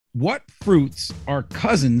What fruits are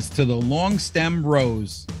cousins to the long stem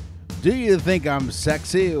rose? Do you think I'm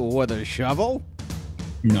sexy with a shovel?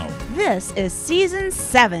 No. This is season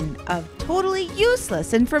 7 of Totally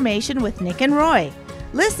Useless Information with Nick and Roy.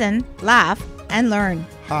 Listen, laugh, and learn.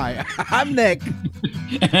 Hi, I'm Nick.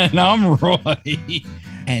 And I'm Roy.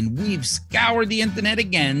 And we've scoured the internet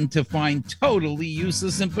again to find totally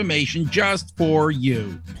useless information just for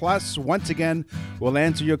you. Plus, once again, we'll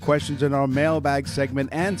answer your questions in our mailbag segment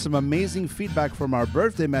and some amazing feedback from our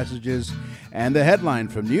birthday messages. And the headline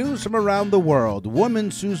from news from around the world: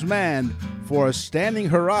 Woman sues man for standing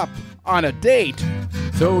her up on a date.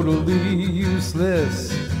 Totally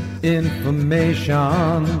useless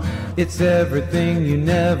information. It's everything you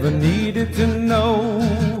never needed to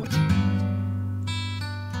know.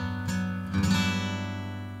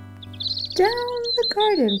 Down the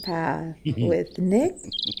garden path with Nick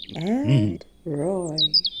and Roy.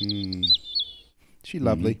 She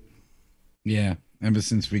lovely. Yeah, ever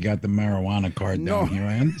since we got the marijuana card down here,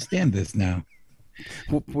 I understand this now.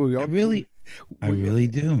 I really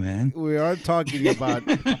do, man. We are talking about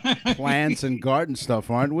plants and garden stuff,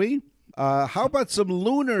 aren't we? How about some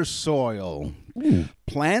lunar soil? Ooh.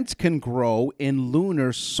 Plants can grow in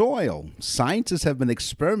lunar soil. Scientists have been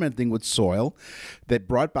experimenting with soil that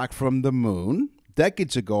brought back from the moon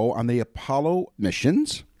decades ago on the Apollo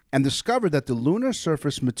missions and discovered that the lunar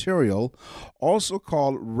surface material, also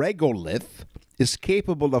called regolith, is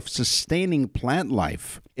capable of sustaining plant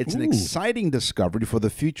life. It's an exciting discovery for the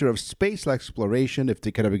future of space exploration, if they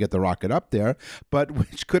could ever get the rocket up there, but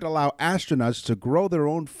which could allow astronauts to grow their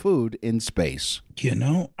own food in space. You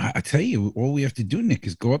know, I tell you, all we have to do, Nick,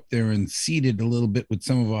 is go up there and seed it a little bit with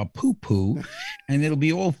some of our poo-poo, and it'll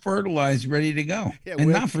be all fertilized, ready to go. Yeah,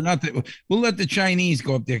 and not for nothing, we'll let the Chinese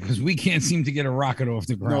go up there because we can't seem to get a rocket off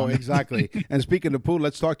the ground. No, exactly. And speaking of poo,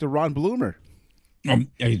 let's talk to Ron Bloomer.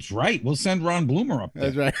 It's right. We'll send Ron Bloomer up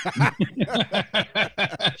there. That's right.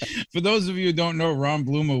 For those of you who don't know, Ron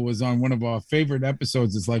Bloomer was on one of our favorite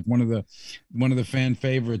episodes. It's like one of the fan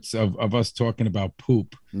favorites of us talking about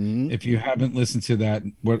poop. Mm-hmm. If you haven't listened to that,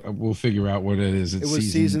 we'll figure out what it is. It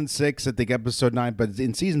was season 6, I think, episode 9, but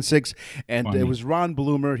in season 6, and funny. It was Ron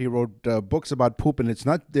Bloomer. He wrote books about poop, and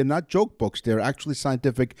they're not joke books. They're actually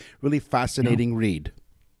scientific, really fascinating read.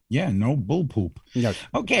 Yeah, no bull poop. Yes.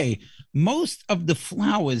 Okay, most of the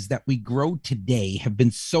flowers that we grow today have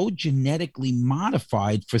been so genetically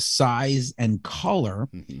modified for size and color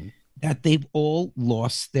that they've all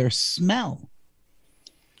lost their smell.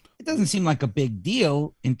 It doesn't seem like a big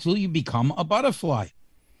deal until you become a butterfly.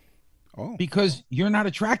 Oh. Because you're not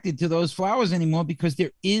attracted to those flowers anymore because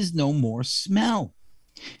there is no more smell.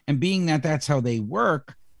 And being that that's how they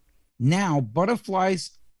work, now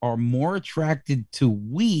butterflies are more attracted to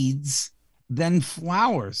weeds than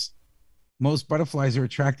flowers. Most butterflies are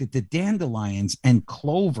attracted to dandelions and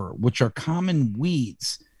clover, which are common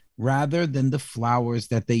weeds, rather than the flowers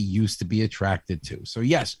that they used to be attracted to. So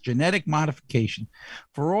yes, genetic modification.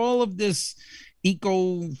 For all of this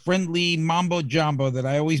eco-friendly mambo jumbo that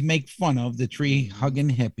I always make fun of, the tree-hugging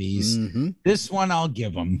hippies, this one I'll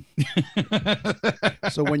give them.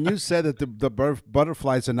 So when you said that the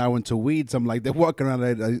butterflies are now into weeds, I'm like, they're walking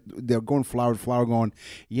around, they're going flower to flower going,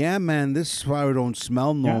 yeah, man, this flower don't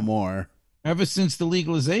smell no more. Ever since the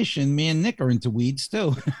legalization, me and Nick are into weeds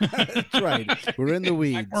too. That's right. We're in the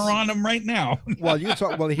weeds. We're on them right now. Well,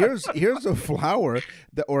 here's a flower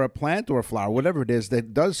or a plant or a flower, whatever it is,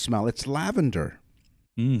 that does smell. It's lavender.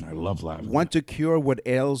 I love lavender. Want to cure what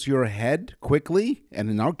ails your head quickly? And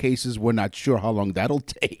in our cases, we're not sure how long that'll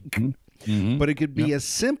take. But it could be as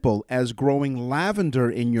simple as growing lavender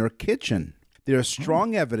in your kitchen. There's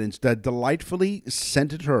strong evidence that delightfully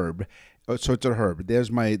scented herb. So it's a herb. There's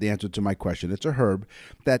the answer to my question. It's a herb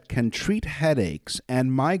that can treat headaches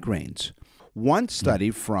and migraines. One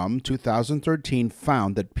study from 2013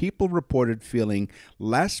 found that people reported feeling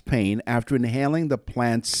less pain after inhaling the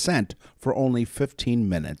plant's scent for only 15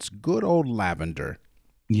 minutes. Good old lavender.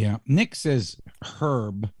 Yeah. Nick says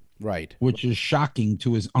herb. Right. Which is shocking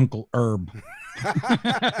to his Uncle Herb.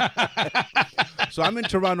 So I'm in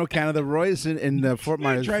Toronto, Canada. Roy's in Fort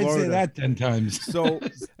Myers, Florida. Try to say that 10 times. So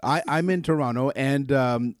I'm in Toronto, and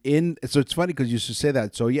so it's funny because you should say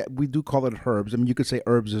that. So yeah, we do call it herbs. I mean, you could say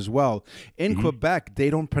herbs as well. In Quebec,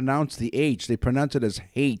 they don't pronounce the H; they pronounce it as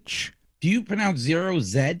H. Do you pronounce 0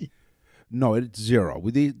 Z? No, it's 0.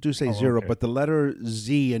 We do say 0, okay. But the letter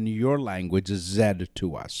Z in your language is Z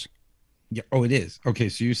to us. Yeah. Oh, it is. Okay,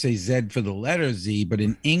 so you say Z for the letter Z, but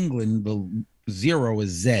in England, the 0 is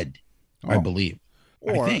Z, I believe.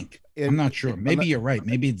 Or I think. I'm not sure. Maybe you're right.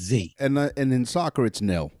 Maybe it's Z. And in soccer, it's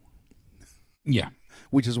nil. Yeah.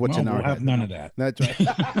 which is what's in our we'll have head. none of that. That's right.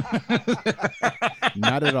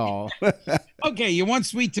 Not at all. Okay, you want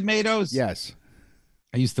sweet tomatoes? Yes.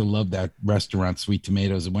 I used to love that restaurant, Sweet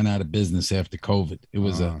Tomatoes. It went out of business after COVID. It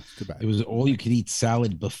was too bad. all you could eat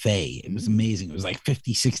salad buffet. It was amazing. It was like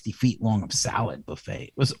 50, 60 feet long of salad buffet.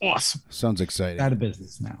 It was awesome. Sounds exciting. Out of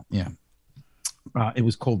business now. Yeah. It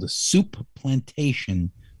was called the Soup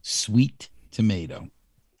Plantation Sweet Tomato.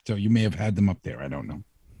 So you may have had them up there. I don't know.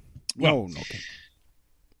 Well, no. Okay.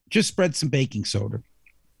 Just spread some baking soda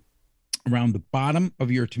around the bottom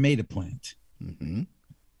of your tomato plant. Mm-hmm.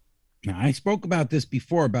 Now, I spoke about this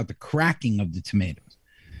before, about the cracking of the tomatoes.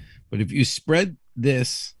 But if you spread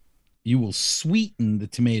this, you will sweeten the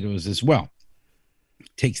tomatoes as well. It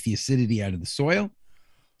takes the acidity out of the soil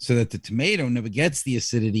so that the tomato never gets the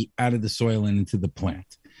acidity out of the soil and into the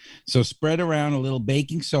plant. So spread around a little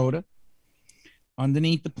baking soda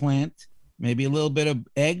underneath the plant, maybe a little bit of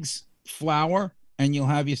eggs, flour, and you'll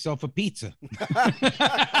have yourself a pizza.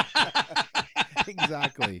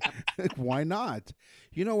 Exactly. Why not?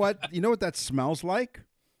 You know what? You know what that smells like?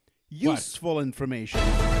 Useful information.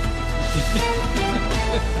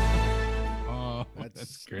 Oh,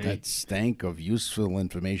 that's great. That stank of useful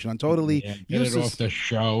information. I'm totally Get useless. it off the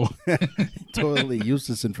show. Totally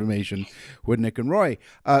useless information with Nick and Roy.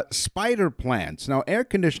 Spider plants. Now, air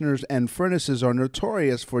conditioners and furnaces are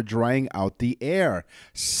notorious for drying out the air,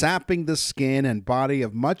 sapping the skin and body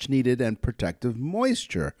of much needed and protective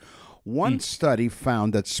moisture. One study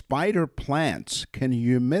found that spider plants can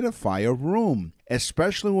humidify a room,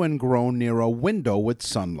 especially when grown near a window with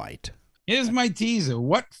sunlight. Here's my teaser.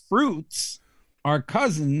 What fruits are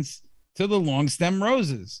cousins to the long stem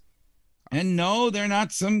roses? And no, they're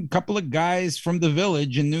not some couple of guys from the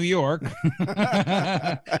village in New York.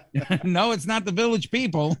 No, it's not the village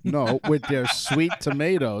people. No, with their sweet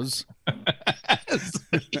tomatoes.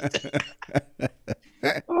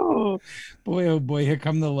 Oh boy, here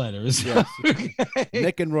come the letters. Yes. Okay.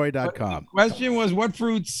 NickandRoy.com. Question was, what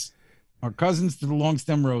fruits are cousins to the long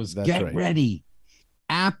stem rose? That's Get right. ready.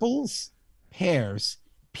 Apples, pears,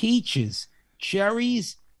 peaches,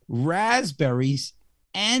 cherries, raspberries,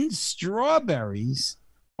 and strawberries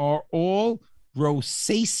are all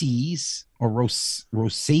rosaceae or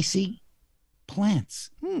rosaceae plants,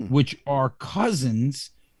 which are cousins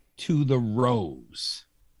to the rose.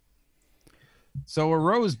 So a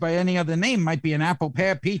rose by any other name might be an apple,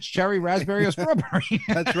 pear, peach, cherry, raspberry, or strawberry.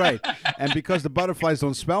 That's right. And because the butterflies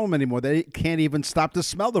don't smell them anymore, they can't even stop to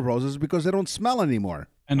smell the roses because they don't smell anymore.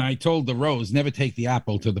 And I told the rose, never take the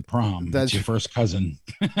apple to the prom. That's your first cousin.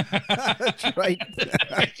 That's right.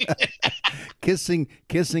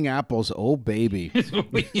 Kissing apples. Oh, baby.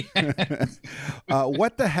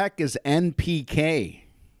 What the heck is NPK?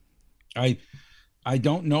 I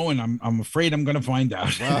don't know, and I'm afraid I'm going to find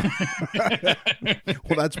out.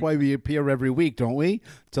 Well, that's why we appear every week, don't we?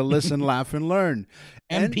 To listen, laugh, and learn.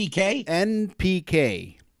 NPK?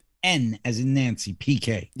 NPK. N as in Nancy,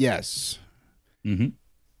 PK. Yes. Mm-hmm.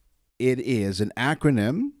 It is an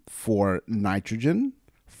acronym for nitrogen,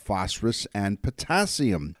 phosphorus, and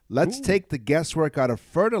potassium. Let's take the guesswork out of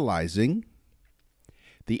fertilizing.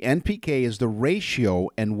 The NPK is the ratio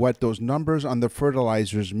and what those numbers on the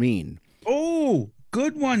fertilizers mean. Oh,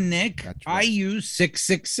 good one, Nick. That's right. I use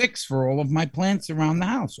 666 for all of my plants around the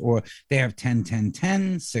house, or they have 10, 10,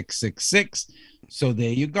 10, 666. So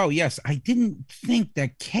there you go. Yes, I didn't think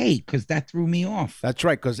that K, because that threw me off. That's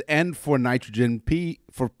right, because N for nitrogen, P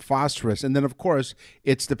for phosphorus, and then, of course,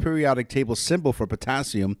 it's the periodic table symbol for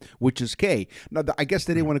potassium, which is K. Now, I guess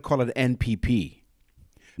they didn't want to call it NPP.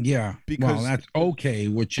 Yeah, well, that's okay,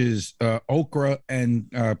 which is okra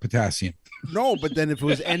and potassium. No, but then if it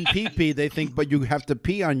was NPP, they think, but you have to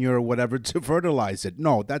pee on your whatever to fertilize it.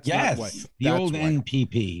 No, that's not why. The old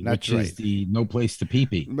NPP, which is the no place to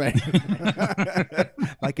pee-pee. Right.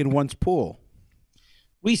 Like in one's pool.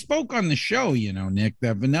 We spoke on the show, Nick,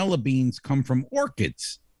 that vanilla beans come from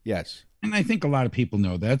orchids. Yes. And I think a lot of people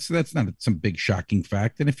know that. So that's not some big shocking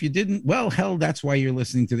fact. And if you didn't, well, hell, that's why you're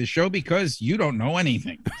listening to the show, because you don't know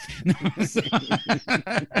anything.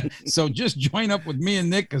 So just join up with me and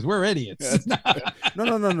Nick, because we're idiots. No,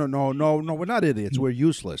 we're not idiots. We're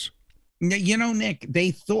useless. Nick,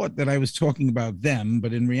 they thought that I was talking about them,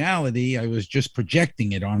 but in reality, I was just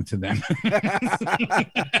projecting it onto them.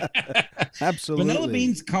 Absolutely. Vanilla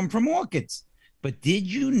beans come from orchids. But did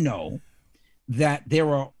you know that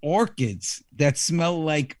there are orchids that smell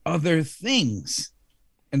like other things?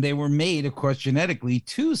 And they were made, of course, genetically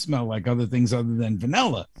to smell like other things other than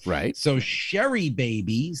vanilla. Right. So Sherry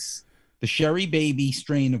Babies, the Sherry Baby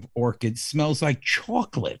strain of orchids, smells like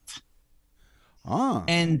chocolate. Ah.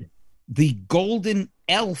 And the Golden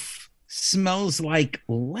Elf smells like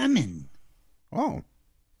lemon. Oh.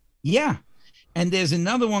 Yeah. And there's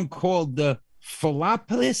another one called the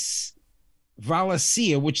Philopis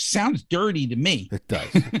Valencia, which sounds dirty to me. It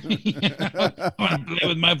does. Want to play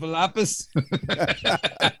with my Philopis?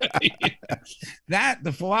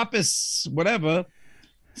 The Philopis, whatever,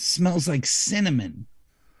 smells like cinnamon.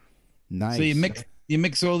 Nice. So you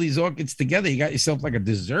mix all these orchids together, you got yourself like a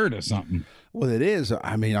dessert or something. Well, it is.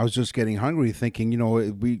 I mean, I was just getting hungry thinking,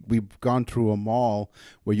 we've gone through a mall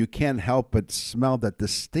where you can't help but smell that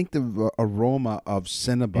distinctive aroma of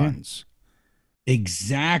Cinnabons.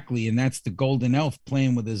 Exactly, and that's the golden elf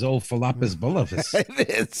playing with his old Philopis Bulbus. It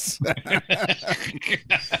is.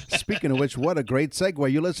 Speaking of which, what a great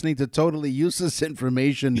segue. You're listening to Totally Useless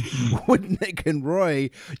Information with Nick and Roy.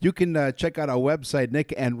 You can check out our website,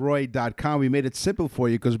 nickandroy.com. We made it simple for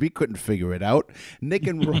you because we couldn't figure it out.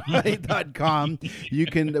 nickandroy.com. We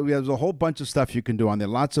have a whole bunch of stuff you can do on there.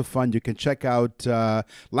 Lots of fun. You can check out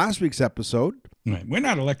last week's episode. Right. We're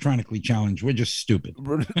not electronically challenged. We're just stupid.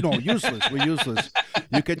 No, useless. We're useless.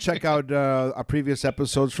 You can check out our previous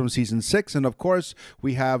episodes from season 6. And, of course,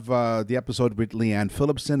 we have the episode with Leanne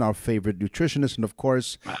Phillipson, our favorite nutritionist. And, of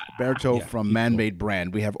course, Berto from Man-Made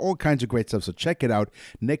Brand. We have all kinds of great stuff. So check it out,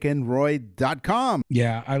 nickandroy.com.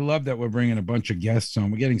 Yeah, I love that we're bringing a bunch of guests on.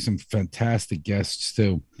 We're getting some fantastic guests,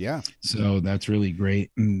 too. Yeah. So that's really great.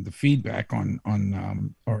 And the feedback on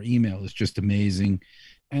our email is just amazing.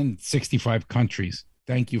 And 65 countries.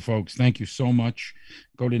 Thank you, folks. Thank you so much.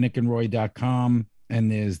 Go to nickandroy.com, and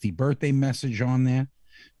there's the birthday message on there,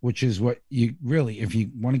 which is what you really, if you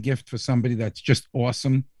want a gift for somebody that's just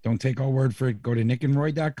awesome, don't take our word for it. Go to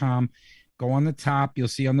nickandroy.com. Go on the top. You'll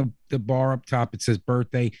see on the bar up top, it says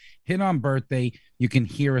birthday. Hit on birthday. You can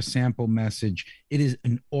hear a sample message. It is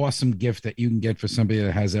an awesome gift that you can get for somebody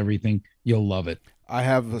that has everything. You'll love it. I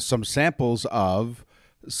have some samples of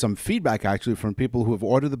some feedback actually from people who have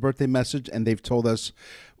ordered the birthday message, and they've told us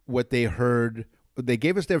what they heard. They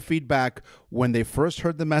gave us their feedback when they first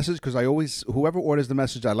heard the message, because whoever orders the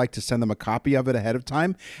message, I like to send them a copy of it ahead of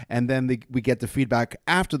time, and then we get the feedback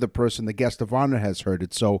after the guest of honor, has heard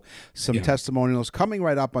it. So some testimonials coming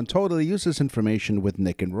right up on Totally Useless Information with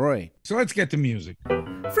Nick and Roy. So let's get to music.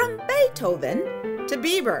 From Beethoven to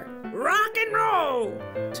Bieber, rock and roll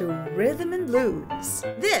to rhythm and blues.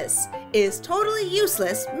 This is Totally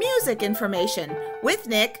Useless Music Information with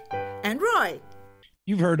Nick and Roy.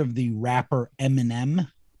 You've heard of the rapper Eminem?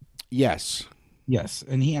 Yes. Yes,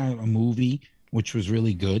 and he had a movie which was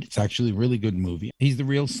really good. It's actually a really good movie. He's the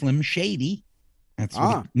real Slim Shady. That's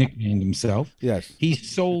what he nicknamed himself. Yes. He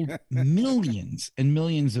sold millions and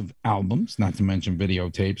millions of albums, not to mention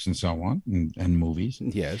videotapes and so on, and movies.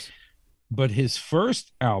 Yes. But his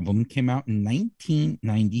first album came out in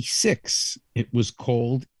 1996. It was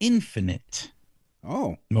called Infinite.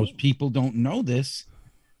 Oh. Most people don't know this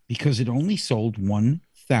because it only sold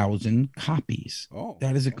 1,000 copies. Oh.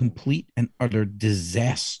 That is a complete and utter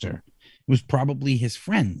disaster. It was probably his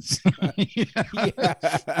friends.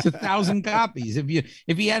 It's 1,000 copies.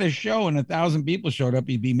 If he had a show and 1,000 people showed up,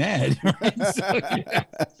 he'd be mad. Right? So, yeah.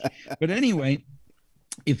 But anyway,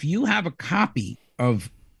 if you have a copy of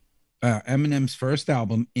Eminem's first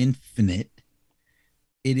album, Infinite,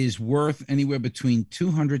 it is worth anywhere between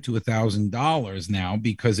 $200 to $1,000 now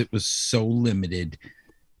because it was so limited.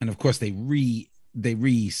 And of course, they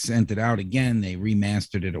sent it out again. They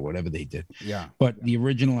remastered it or whatever they did. Yeah. But the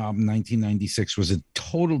original album, 1996, was a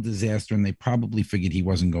total disaster, and they probably figured he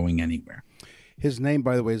wasn't going anywhere. His name,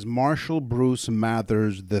 by the way, is Marshall Bruce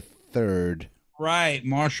Mathers III. Right,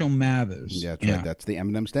 Marshall Mathers. Yeah, that's right. That's the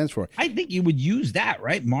Eminem stands for. I think you would use that,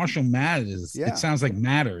 right? Marshall Mathers. Yeah. It sounds like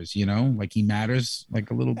matters, like he matters like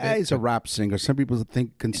a little bit. Yeah, he's a rap singer. Some people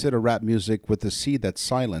consider rap music with the C that's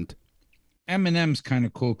silent. Eminem's kind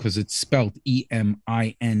of cool because it's spelled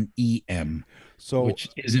E-M-I-N-E-M. So, which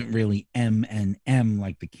isn't really M&M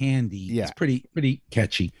like the candy. Yeah. It's pretty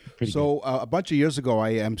catchy. A bunch of years ago,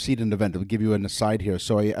 I emceed an event. I'll give you an aside here.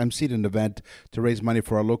 So I emceed an event to raise money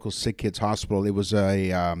for our local sick kids hospital. It was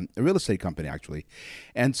a real estate company, actually.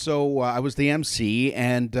 And so I was the MC,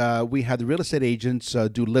 and we had the real estate agents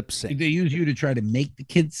do lip sync. Did they use you to try to make the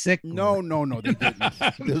kids sick? No, they didn't.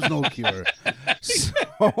 There's no cure. So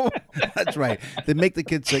that's right. They make the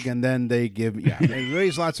kids sick, and then they they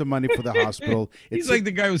raise lots of money for the hospital. He's like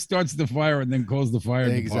the guy who starts the fire and then calls the fire.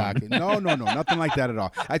 Exactly. No, nothing like that at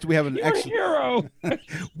all. Actually, we have an hero.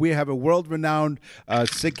 We have a world-renowned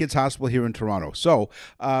sick kids hospital here in Toronto. So,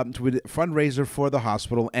 we did a fundraiser for the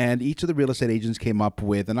hospital, and each of the real estate agents came up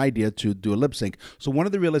with an idea to do a lip sync. So, one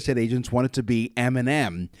of the real estate agents wanted to be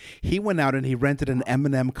Eminem. He went out and he rented an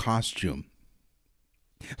Eminem costume.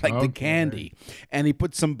 like the candy. And he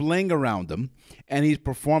put some bling around them, and he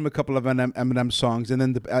performed a couple of Eminem songs. And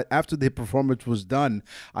then after the performance was done,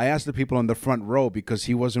 I asked the people on the front row, because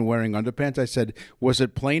he wasn't wearing underpants, I said, was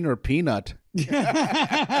it plain or peanut?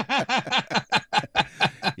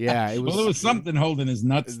 Yeah, it was. Well, there was something holding his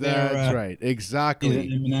nuts there. That's right, exactly.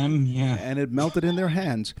 Eminem, yeah. And it melted in their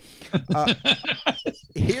hands.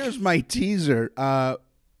 Here's my teaser.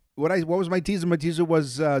 What was my teaser? My teaser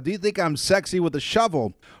was, do you think I'm sexy with a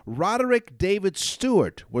shovel? Roderick David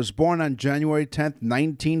Stewart was born on January 10th,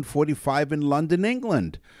 1945 in London,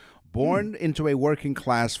 England. Born into a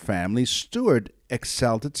working-class family, Stewart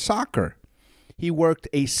excelled at soccer. He worked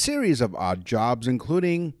a series of odd jobs,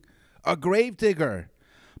 including a gravedigger.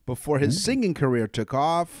 Before his singing career took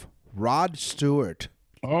off, Rod Stewart.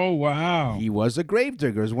 Oh, wow. He was a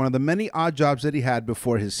gravedigger. It was one of the many odd jobs that he had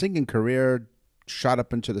before his singing career shot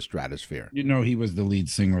up into the stratosphere. You know, he was the lead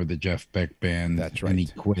singer of the Jeff Beck band. That's right. And he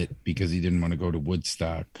quit because he didn't want to go to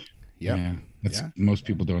Woodstock. Yep. Yeah. Most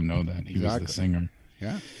people don't know that. He was the singer.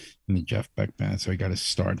 Yeah. In the Jeff Beck band. So he got to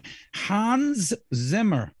start. Hans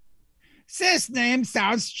Zimmer. This name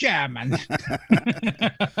sounds German.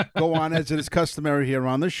 Go on, as it is customary here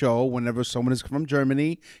on the show, whenever someone is from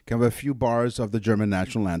Germany, can have a few bars of the German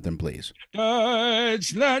national anthem, please.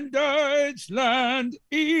 Deutschland, Deutschland,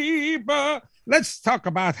 über. Let's talk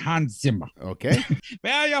about Hans Zimmer. Okay.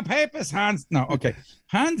 Where are your papers, Hans? No, okay.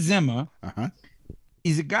 Hans Zimmer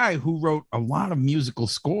is a guy who wrote a lot of musical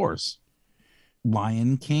scores.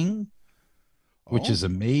 Lion King, which is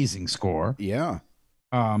amazing score. Yeah.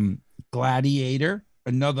 Gladiator,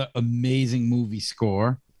 another amazing movie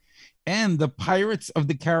score, and the Pirates of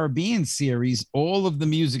the Caribbean series, all of the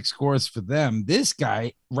music scores for them. This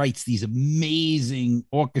guy writes these amazing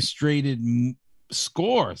orchestrated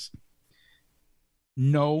scores.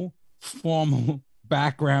 No formal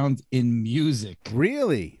background in music.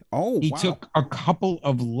 Really? Oh, he took a couple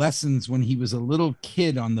of lessons when he was a little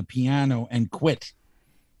kid on the piano and quit.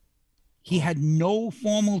 He had no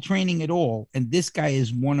formal training at all, and this guy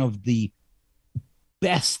is one of the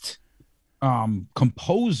best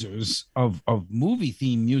composers of movie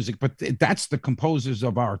theme music, but that's the composers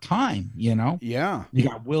of our time, you know? Yeah. You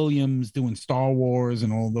got Williams doing Star Wars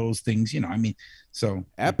and all those things, you know, I mean, so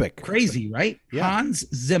epic. Crazy, right? Yeah. Hans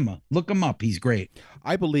Zimmer. Look him up. He's great.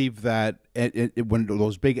 I believe that when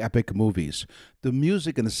those big epic movies, the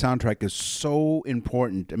music and the soundtrack is so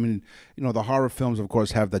important. I mean, you know, the horror films, of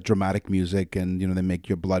course, have that dramatic music and, you know, they make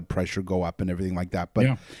your blood pressure go up and everything like that.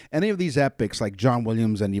 But any of these epics, like John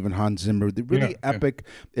Williams and even Hans Zimmer, they're really epic.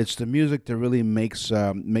 It's the music that really makes,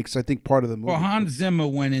 I think, part of the movie. Well, Hans Zimmer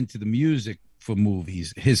went into the music for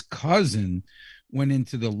movies. His cousin went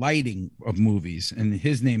into the lighting of movies, and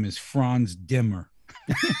his name is Franz Dimmer.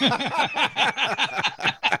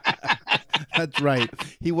 That's right.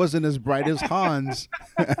 He wasn't as bright as Hans.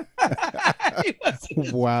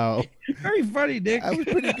 Wow. Very funny, Nick. That was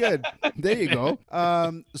pretty good. There you go.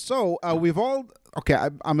 So we've all... Okay,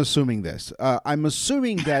 I'm assuming this. I'm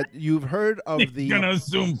assuming that you've heard of the... You're going to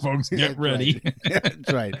assume, folks. Get ready. Right.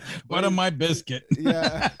 That's right. Butter my biscuit.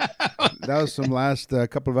 Yeah. That was from last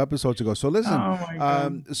couple of episodes ago. So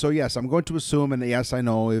listen. So yes, I'm going to assume, and yes, I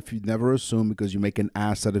know if you never assume because you make an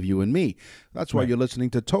ass out of you and me. That's why you're listening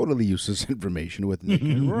to Totally Useless Information with Nick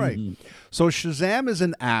and Roy. So Shazam is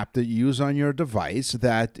an app that you use on your device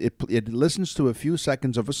that it listens to a few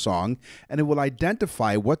seconds of a song, and it will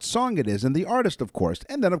identify what song it is and the artist, of course.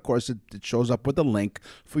 And then, of course, it shows up with a link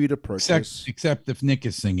for you to purchase. Except if Nick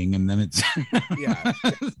is singing, and then it's... Yeah.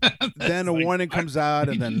 Then a warning comes out,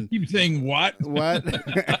 and then... Keep saying what? What?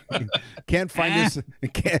 Can't find this.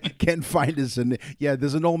 Can't find this. And yeah,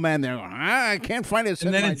 there's an old man there going, I can't find this.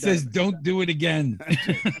 And then it says, don't do it again.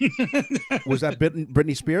 Was that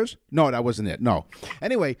Britney Spears? No, that wasn't it. No.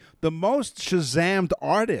 Anyway, the most Shazammed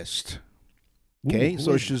artist. Okay,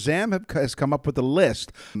 so Shazam has come up with a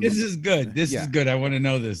list. This is good. This is good. I want to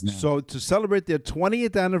know this now. So to celebrate their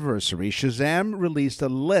 20th anniversary, Shazam released a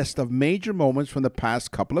list of major moments from the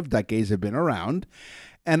past couple of decades that have been around.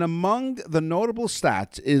 And among the notable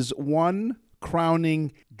stats is one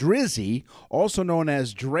crowning Drizzy, also known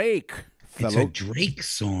as Drake. It's a Drake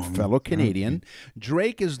song. Fellow Canadian.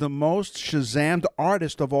 Drake is the most Shazammed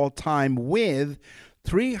artist of all time with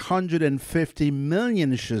 350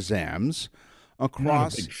 million Shazams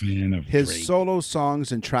across his solo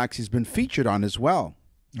songs and tracks he's been featured on as well.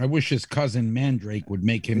 I wish his cousin Mandrake would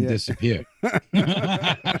make him disappear.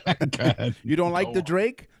 You don't like the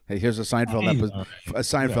Drake? Hey, here's a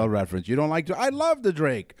Seinfeld reference. You don't like I love the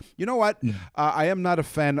Drake. You know what? Yeah. I am not a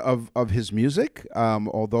fan of his music,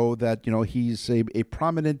 although that he's a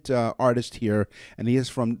prominent artist here, and he is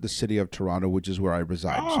from the city of Toronto, which is where I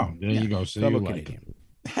reside. Oh, there you go. So you like it.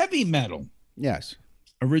 Heavy metal. Yes.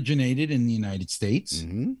 Originated in the United States.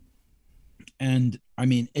 Mm-hmm. And I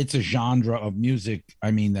mean, it's a genre of music.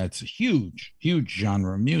 I mean, that's a huge, huge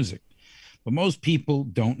genre of music. But most people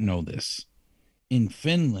don't know this. In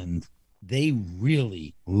Finland, they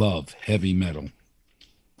really love heavy metal.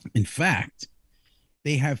 In fact,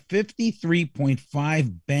 they have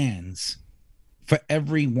 53.5 bands for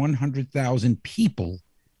every 100,000 people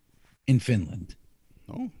in Finland.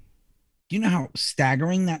 Oh. Do you know how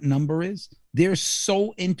staggering that number is? They're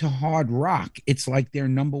so into hard rock. It's like their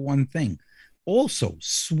number one thing. Also,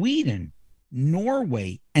 Sweden,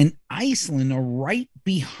 Norway, and Iceland are right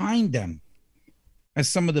behind them as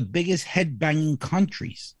some of the biggest headbanging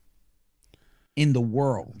countries in the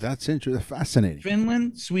world. That's interesting. Fascinating.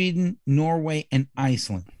 Finland, Sweden, Norway, and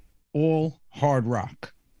Iceland, all hard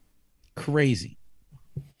rock. Crazy.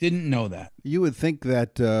 Didn't know that. You would think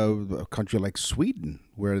that a country like Sweden,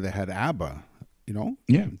 where they had ABBA,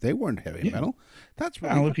 yeah, they weren't heavy metal. That's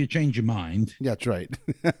right. Well, if you change your mind. Yeah, that's right.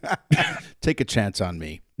 Take a chance on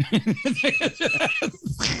me.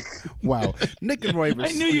 Wow. Nick and Roy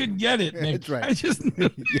I knew you'd get it, Nick. That's right. I just knew.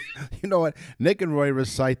 You know what? Nick and Roy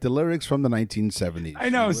recite the lyrics from the 1970s. I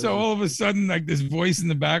know. So all of a sudden, like this voice in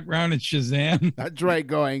the background, it's Shazam. That's right,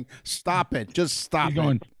 going, stop it. Just stop You're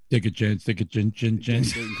going, take a chance, take a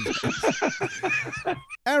chance.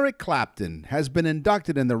 Eric Clapton has been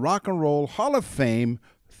inducted in the Rock and Roll Hall of Fame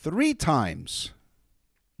 3 times.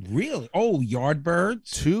 Really? Oh,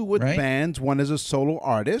 Yardbirds? 2 with bands, 1 as a solo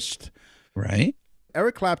artist. Right.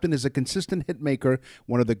 Eric Clapton is a consistent hit maker,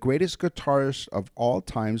 one of the greatest guitarists of all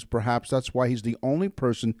times. Perhaps that's why he's the only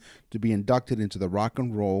person to be inducted into the Rock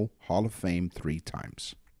and Roll Hall of Fame 3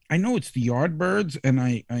 times. I know it's the Yardbirds, and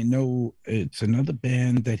I know it's another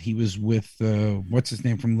band that he was with, what's his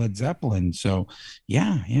name, from Led Zeppelin. So,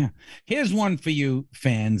 yeah. Here's one for you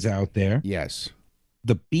fans out there. Yes.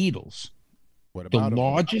 The Beatles. What about the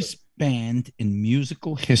largest band in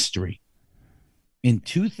musical history. In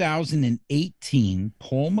 2018,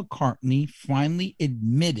 Paul McCartney finally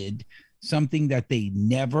admitted something that they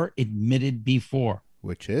never admitted before.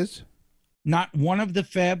 Which is? Not one of the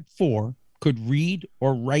Fab Four could read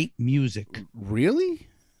or write music. Really?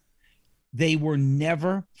 They were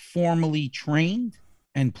never formally trained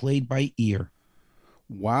and played by ear.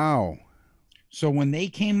 Wow. So when they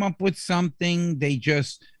came up with something, they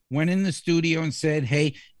just went in the studio and said,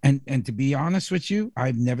 hey, and to be honest with you,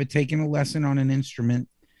 I've never taken a lesson on an instrument.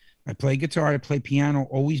 I play guitar, I play piano,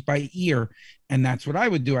 always by ear. And that's what I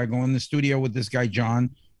would do. I go in the studio with this guy, John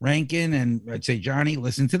Rankin, and I'd say, Johnny,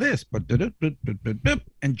 listen to this.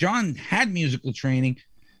 And John had musical training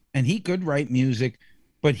and he could write music,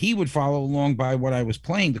 but he would follow along by what I was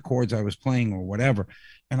playing, the chords I was playing or whatever.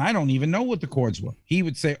 And I don't even know what the chords were. He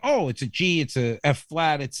would say, oh, it's a G, it's a F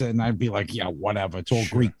flat, and I'd be like, yeah, whatever. It's all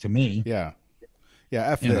Greek to me. Yeah. Yeah,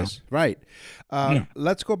 F this. Right.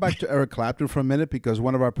 Let's go back to Eric Clapton for a minute because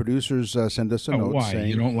one of our producers sent us a note why? saying...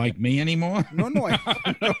 You don't like me anymore? No,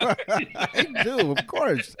 I do, of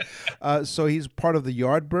course. So he's part of the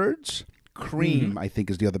Yardbirds. Cream, I think,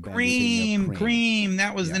 is the other band. Cream.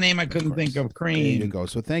 That was the name I couldn't think of. Cream. There you go.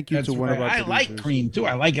 So thank you to one of our producers. I like cream, too.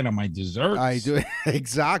 I like it on my desserts. I do.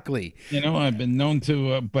 Exactly. I've been known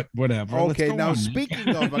to, but whatever. Okay, now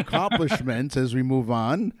speaking of accomplishments, as we move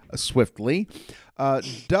on swiftly,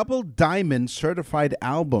 double diamond certified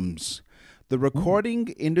albums. The Recording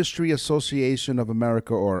Industry Association of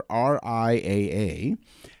America, or RIAA,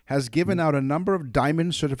 has given out a number of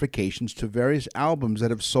diamond certifications to various albums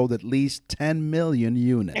that have sold at least 10 million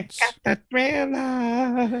units. There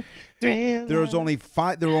are only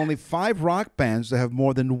 5 rock bands that have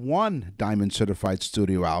more than 1 diamond certified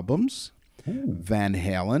studio albums. Ooh. Van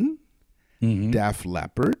Halen, Def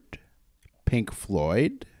Leppard, Pink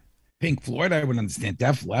Floyd. Pink Floyd, I would understand.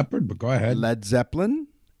 Def Leppard, but go ahead. Led Zeppelin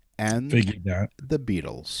and Figured that. The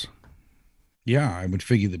Beatles. Yeah, I would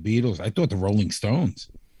figure the Beatles. I thought the Rolling Stones.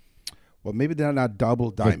 Well, maybe they're not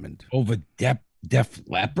double diamond. Over Def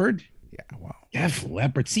Leppard? Yeah, wow. Def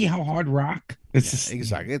Leppard. See how hard rock?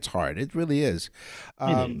 Exactly. It's hard. It really is.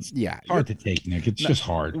 It is. Yeah. It's hard to take, Nick. It's just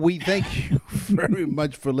hard. We thank you very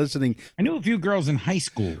much for listening. I knew a few girls in high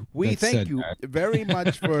school. We thank you very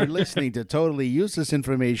much for listening to Totally Useless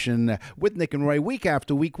Information with Nick and Roy week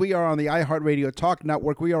after week. We are on the iHeartRadio Talk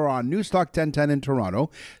Network. We are on Newstalk 1010 in Toronto.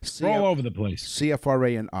 We're all over the place.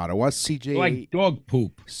 CFRA in Ottawa. CJ like dog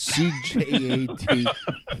poop. CJAD.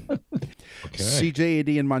 Okay.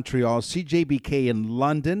 CJAD in Montreal, CJBK in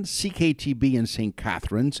London, CKTB in St.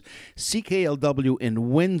 Catharines, CKLW in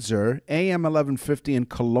Windsor, AM 1150 in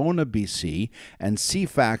Kelowna, BC, and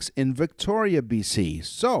CFAX in Victoria, BC.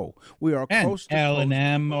 So we are And coast to coast.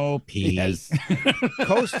 LNMOP. Yes.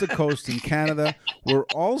 Coast to coast in Canada. We're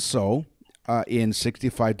also in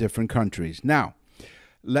 65 different countries. Now,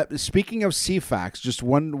 speaking of CFAX, just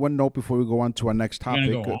one note before we go on to our next topic.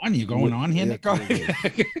 You're going on? You going on here, Nick?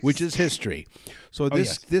 Which is history. So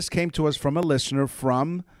this came to us from a listener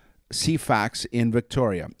from CFAX in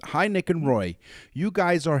Victoria. Hi, Nick and Roy. You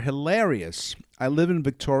guys are hilarious. I live in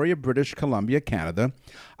Victoria, British Columbia, Canada.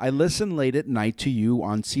 I listen late at night to you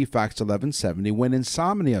on CFAX 1170 when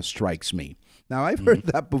insomnia strikes me. Now, I've heard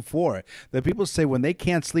that before, that people say when they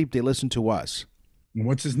can't sleep, they listen to us.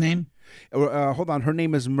 What's his name? Hold on. Her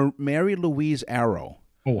name is Mary Louise Arrow.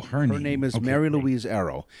 Oh, her name is Mary Louise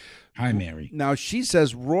Arrow. Hi, Mary. Now, she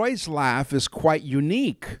says, Roy's laugh is quite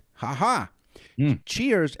unique. Ha-ha.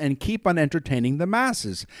 Cheers and keep on entertaining the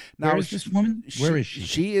masses. Now, where is this woman? Where is she?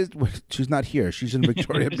 She's not here. She's in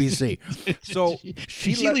Victoria, BC. So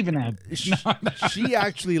she leaving out? She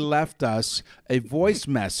actually left us a voice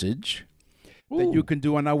message that you can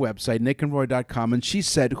do on our website, nickandroy.com. And she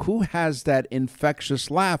said, who has that infectious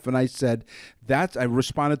laugh? And I said, I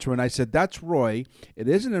responded to her and I said, that's Roy. It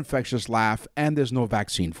is an infectious laugh and there's no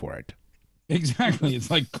vaccine for it. Exactly. It's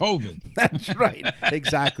like COVID. That's right.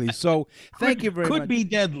 Exactly. So thank you very much. Could be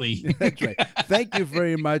deadly. That's right. Thank you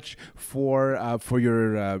very much for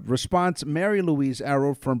your response. Mary Louise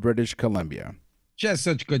Arrow from British Columbia. She has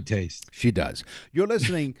such good taste. She does. You're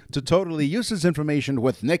listening to Totally Useless Information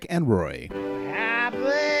with Nick and Roy.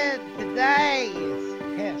 Today is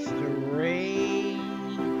history.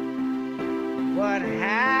 What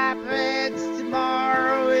happens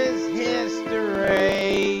tomorrow is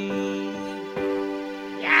history.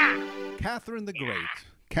 Yeah. Catherine the Great.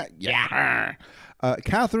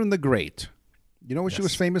 Catherine the Great. You know what she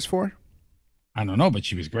was famous for? I don't know, but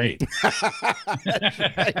she was great.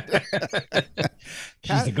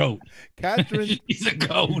 She's a goat. Catherine. She's a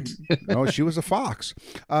goat. No, she was a fox.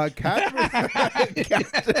 Catherine.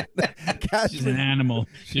 She's an animal.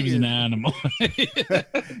 She was an animal.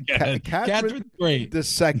 Catherine the Great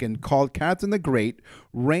II, called Catherine the Great,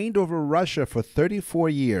 reigned over Russia for 34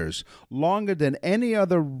 years, longer than any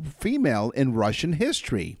other female in Russian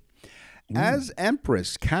history. As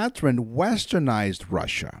Empress, Catherine westernized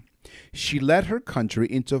Russia. She led her country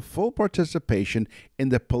into full participation in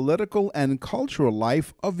the political and cultural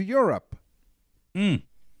life of Europe.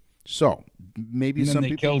 So maybe some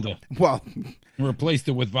people killed her. Well, replaced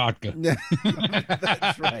her with vodka.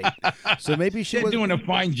 That's right. So maybe they're doing a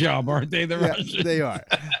fine job, aren't they? The Russians? They are.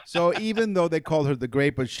 So even though they called her the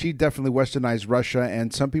Great, but she definitely westernized Russia,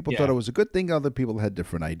 and some people thought it was a good thing. Other people had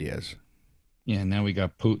different ideas. Yeah. Now we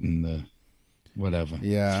got Putin. The whatever.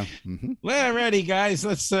 Yeah. Well, ready, guys.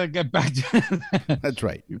 Let's get back to That's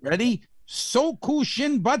right. You ready? Soku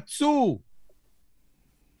Shinbatsu.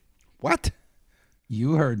 What?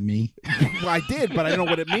 You heard me. Well, I did, but I don't know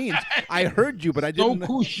what it means. I heard you, but I didn't.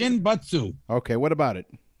 Soku Shinbatsu. Okay, what about it?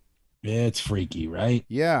 It's freaky, right?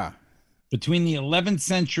 Yeah. Between the 11th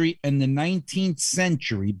century and the 19th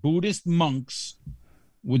century, Buddhist monks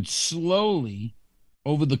would slowly,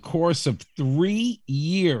 over the course of 3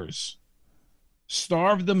 years,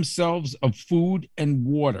 starve themselves of food and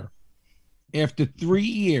water. After 3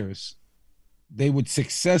 years, they would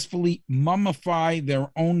successfully mummify their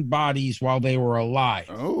own bodies while they were alive.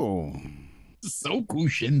 Oh. Soku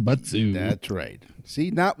Shinbatsu. That's right.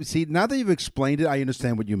 See, now that you've explained it, I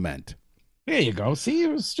understand what you meant. There you go. See,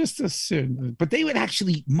 it was just but they would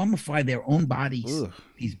actually mummify their own bodies. Ugh.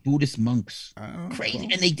 These Buddhist monks. Crazy.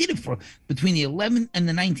 And they did it for between the 11th and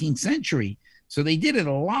the 19th century. So they did it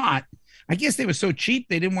a lot. I guess they were so cheap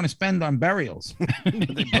they didn't want to spend on burials.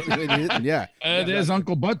 Yeah. There's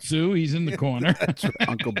Uncle Butsu. He's in the corner. That's right,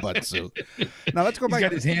 Uncle Butsu. Now let's go back. He's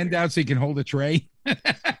got his hand out so he can hold a tray.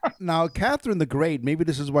 Now, Catherine the Great, maybe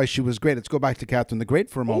this is why she was great. Let's go back to Catherine the Great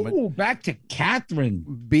for a moment. Oh, back to Catherine.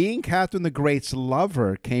 Being Catherine the Great's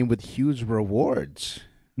lover came with huge rewards.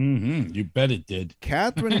 You bet it did.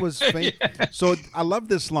 Catherine was so I love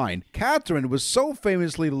this line. Catherine was so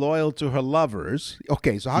famously loyal to her lovers.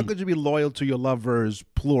 Okay, so how could you be loyal to your lovers,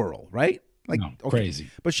 plural, right? Like crazy.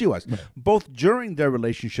 But she was. Right. Both during their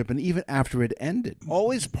relationship and even after it ended.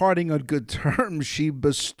 Always parting on good terms, she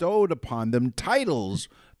bestowed upon them titles,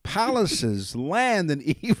 palaces, land, and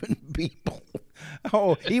even people.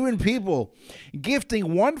 Oh, even people.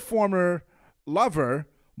 Gifting one former lover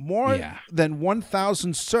more than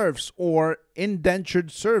 1,000 serfs or indentured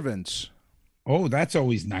servants. Oh, that's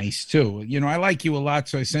always nice too. I like you a lot,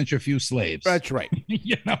 so I sent you a few slaves. That's right.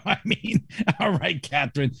 I mean, all right,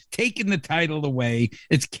 Catherine, taking the title away.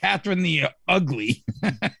 It's Catherine the Ugly.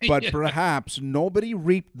 But perhaps nobody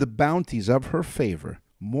reaped the bounties of her favor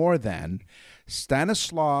more than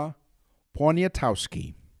Stanislaw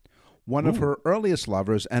Poniatowski, one of her earliest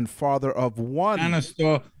lovers and father of one.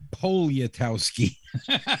 Stanislaw Poniatowski.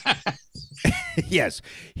 Yes,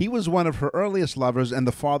 he was one of her earliest lovers and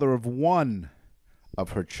the father of one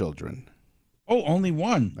of her children. Oh, only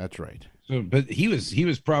one. That's right. So, but he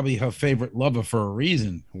was probably her favorite lover for a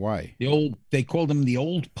reason. Why? They called him the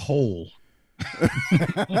old Pole.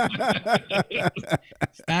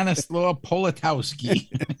 Stanislaw Poniatowski.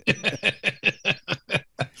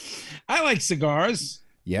 I like cigars.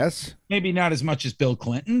 Yes. Maybe not as much as Bill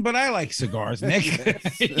Clinton, but I like cigars, Nick.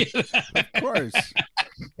 Of course.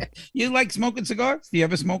 You like smoking cigars? Do you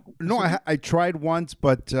ever smoke? No, I tried once,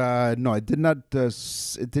 but no, I did not.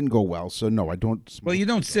 It didn't go well, so no, I don't. Well, you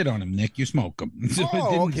don't sit on them, Nick. You smoke them. So Oh,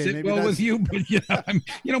 it didn't okay, sit maybe well with that's- you, but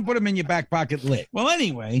you don't put them in your back pocket lit. Well,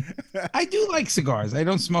 anyway, I do like cigars. I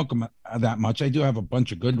don't smoke them that much. I do have a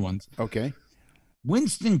bunch of good ones. Okay.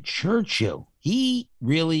 Winston Churchill, he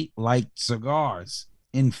really liked cigars.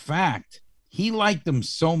 In fact, he liked them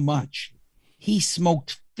so much, he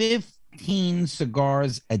smoked 15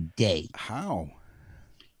 cigars a day. How?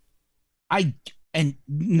 And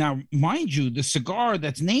now, mind you, the cigar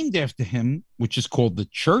that's named after him, which is called the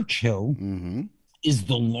Churchill, is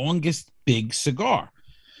the longest big cigar.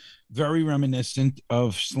 Very reminiscent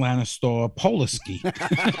of Stanislaw Polaski.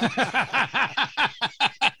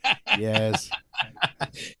 Yes.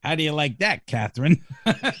 How do you like that, Catherine?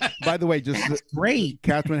 By the way, Great.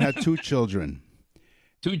 Catherine had 2 children.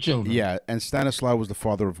 2 children. Yeah, and Stanislaw was the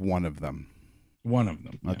father of one of them. One of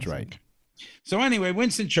them. That's yes. right. So anyway,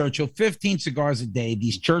 Winston Churchill, 15 cigars a day.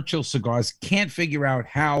 These Churchill cigars, can't figure out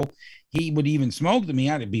how he would even smoke them. He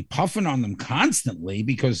had to be puffing on them constantly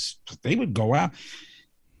because they would go out.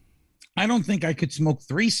 I don't think I could smoke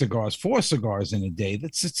 3 cigars, 4 cigars in a day.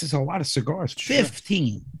 That's a lot of cigars.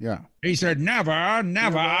 15. Yeah. He said, never,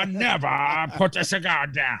 never, never put a cigar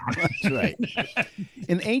down. That's right.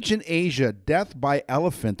 In ancient Asia, death by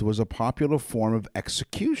elephant was a popular form of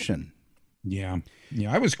execution. Yeah.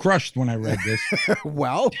 I was crushed when I read this.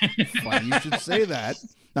 Well, funny you should say that.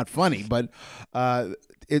 Not funny, but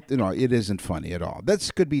it isn't funny at all.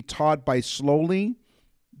 This could be taught by slowly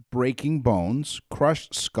breaking bones, crush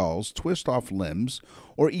skulls, twist off limbs,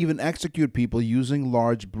 or even execute people using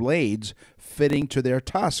large blades fitting to their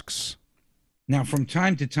tusks. Now, from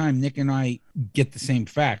time to time, Nick and I get the same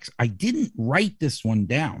facts. I didn't write this one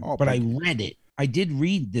down, but I read it. I did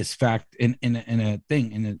read this fact in a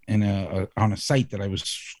thing on a site that I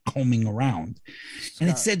was combing around, and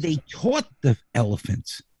it said they taught the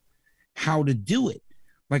elephants how to do it,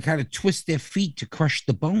 like how to twist their feet to crush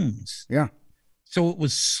the bones. Yeah. So it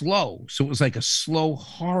was slow. So it was like a slow,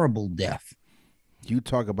 horrible death. You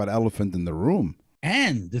talk about elephant in the room.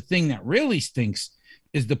 And the thing that really stinks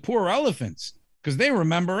is the poor elephants, because they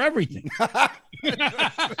remember everything.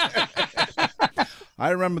 I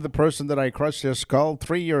remember the person that I crushed their skull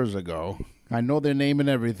 3 years ago. I know their name and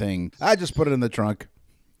everything. I just put it in the trunk.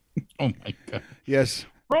 Oh, my God. Yes.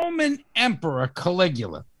 Roman Emperor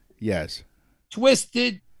Caligula. Yes.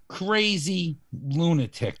 Twisted, crazy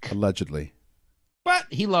lunatic. Allegedly. But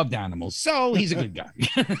he loved animals, so he's a good guy.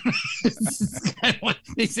 It's kind of like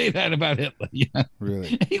they say that about Hitler. Yeah.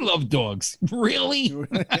 Really? He loved dogs. Really?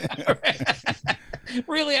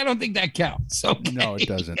 Really? I don't think that counts. Okay. No, it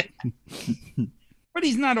doesn't. But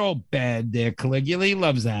he's not all bad there, Caligula. He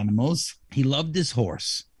loves animals. He loved his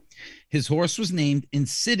horse. His horse was named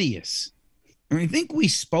Insidious. And I think we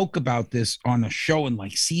spoke about this on a show in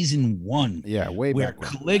like season 1. Yeah, way where back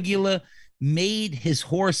when. Caligula made his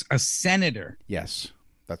horse a senator. Yes,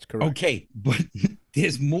 that's correct. Okay, but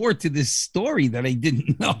there's more to this story that I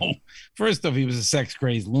didn't know. First off, he was a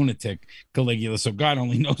sex-crazed lunatic, Caligula, so God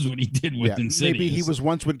only knows what he did with Insidious. Maybe he was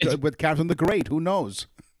once with Catherine the Great. Who knows?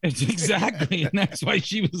 It's exactly, and that's why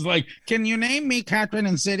she was like, "Can you name me Catherine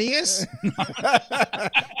Insidious?"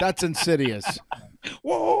 That's Insidious.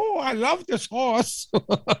 Whoa, I love this horse.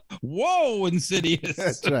 Whoa, Insidious.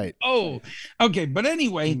 That's right. Oh, okay, but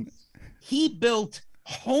anyway, he built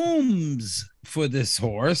homes for this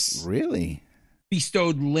horse. Really?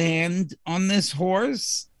 Bestowed land on this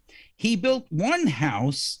horse. He built one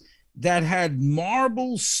house that had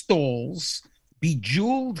marble stalls,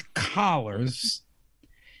 bejeweled collars,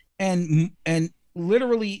 and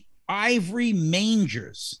literally ivory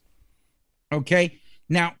mangers. Okay.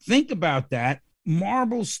 Now think about that.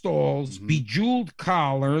 marble stalls, bejeweled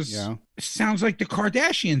collars. Yeah. Sounds like the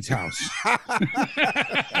Kardashians' house.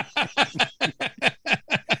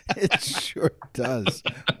 It sure does.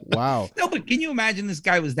 Wow. No, but can you imagine this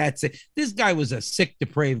guy was that sick? This guy was a sick,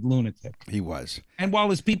 depraved lunatic. He was. And while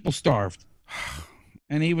his people starved,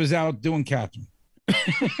 and he was out doing Catherine.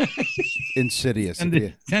 Insidious.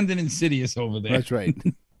 Tending insidious over there. That's right.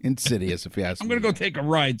 Insidious, if you ask me. I'm going to go take a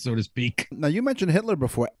ride, so to speak. Now, you mentioned Hitler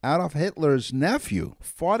before. Adolf Hitler's nephew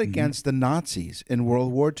fought against the Nazis in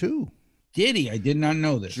World War II. Did he? I did not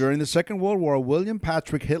know this. During the Second World War, William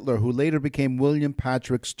Patrick Hitler, who later became William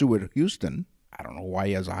Patrick Stewart Houston, I don't know why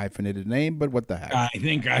he has a hyphenated name, but what the heck? I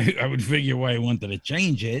think I would figure why he wanted to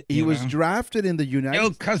change it. He was drafted in the United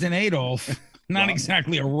States. Cousin Adolf. Not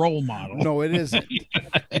exactly a role model. No, it isn't.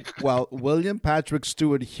 Well, William Patrick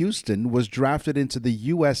Stewart Houston was drafted into the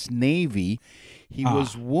U.S. Navy. He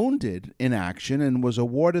was wounded in action and was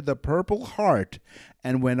awarded the Purple Heart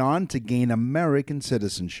and went on to gain American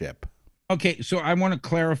citizenship. Okay, so I want to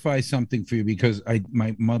clarify something for you because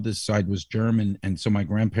my mother's side was German, and so my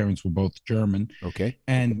grandparents were both German. Okay.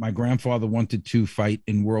 And my grandfather wanted to fight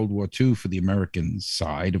in World War II for the American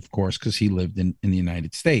side, of course, because he lived in the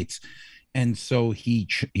United States. And so he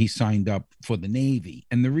signed up for the Navy.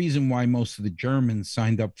 And the reason why most of the Germans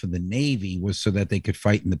signed up for the Navy was so that they could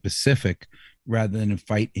fight in the Pacific rather than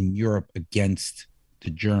fight in Europe against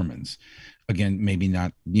the Germans. Again, maybe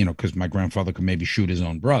not, because my grandfather could maybe shoot his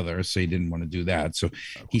own brother, so he didn't want to do that. So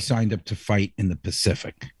he signed up to fight in the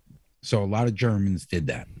Pacific. So a lot of Germans did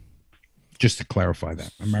that. Just to clarify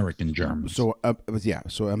that, American Germans. So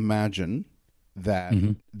So imagine that a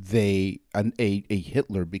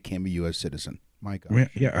Hitler became a U.S. citizen. My God.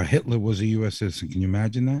 Yeah, a Hitler was a U.S. citizen. Can you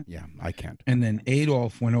imagine that? Yeah, I can't. And then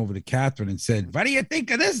Adolf went over to Catherine and said, "What do you think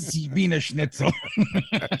of this, Wiener Schnitzel?"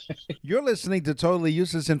 You're listening to Totally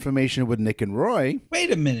Useless Information with Nick and Roy.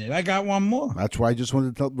 Wait a minute. I got one more. That's why I just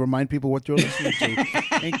wanted to remind people what you're listening to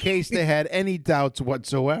in case they had any doubts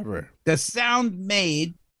whatsoever. The sound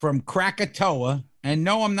made from Krakatoa, and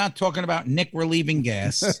no, I'm not talking about Nick relieving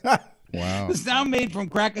gas. Wow. The sound made from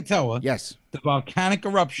Krakatoa. Yes. The volcanic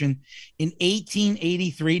eruption in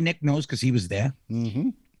 1883, Nick knows because he was there,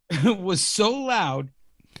 was so loud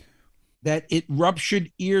that it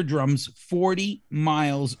ruptured eardrums 40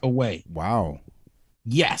 miles away. Wow.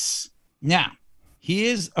 Yes. Now,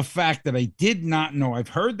 here's a fact that I did not know. I've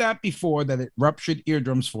heard that before, that it ruptured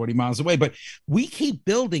eardrums 40 miles away, but we keep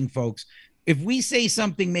building, folks. If we say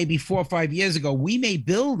something maybe 4 or 5 years ago, we may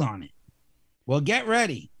build on it. Well, get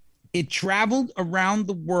ready. It traveled around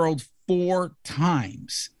the world 4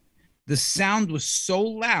 times. The sound was so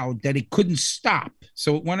loud that it couldn't stop.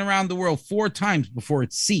 So it went around the world 4 times before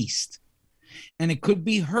it ceased. And it could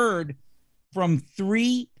be heard from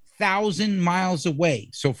 3,000 miles away.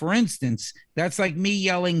 So, for instance, that's like me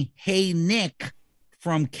yelling, "Hey, Nick,"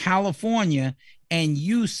 from California, and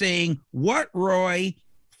you saying, "What, Roy?"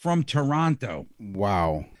 from Toronto.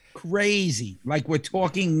 Wow. Crazy. Like we're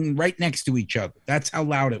talking right next to each other. That's how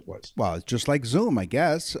loud it was. Well, it's just like Zoom, I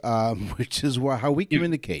guess, which is how we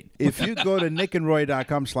communicate. If you go to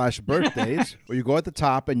nickandroy.com/birthdays, or you go at the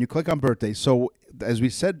top and you click on birthdays. So as we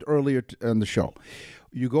said earlier on the show,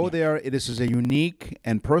 you go there. This is a unique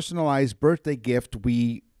and personalized birthday gift.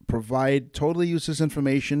 We provide totally useless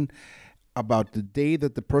information about the day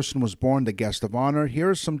that the person was born, the guest of honor.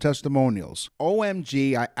 Here are some testimonials.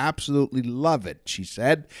 "OMG, I absolutely love it," she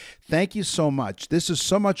said. "Thank you so much. This is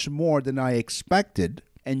so much more than I expected,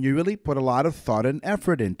 and you really put a lot of thought and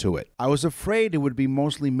effort into it. I was afraid it would be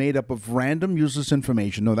mostly made up of random useless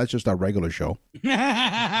information." No, that's just our regular show.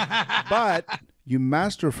 "But you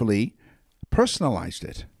masterfully personalized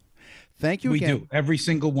it. Thank you again. We do. Every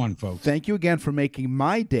single one, folks. Thank you again for making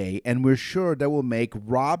my day, and we're sure that will make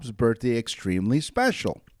Rob's birthday extremely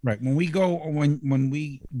special." Right. When we go, when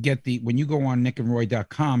you go on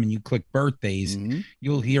nickandroy.com and you click birthdays,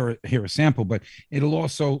 you'll hear a sample, but it'll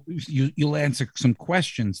also, you'll answer some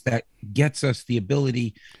questions that gets us the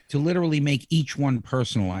ability to literally make each one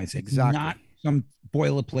personalized. Exactly. Not some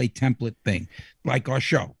boilerplate template thing like our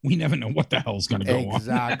show. We never know what the hell's going to go on.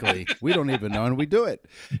 Exactly. We don't even know, and we do it.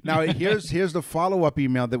 Now, here's the follow-up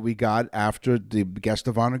email that we got after the guest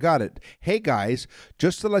of honor got it. "Hey, guys,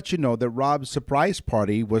 just to let you know that Rob's surprise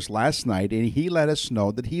party was last night, and he let us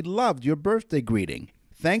know that he loved your birthday greeting.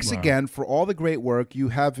 Thanks again for all the great work. You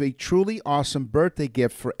have a truly awesome birthday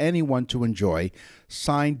gift for anyone to enjoy.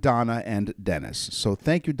 Signed, Donna and Dennis." So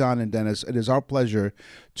thank you, Donna and Dennis. It is our pleasure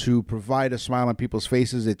to provide a smile on people's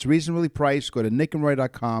faces. It's reasonably priced. Go to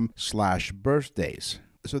nickandroy.com/birthdays.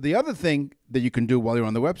 So the other thing that you can do while you're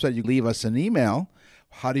on the website, you leave us an email.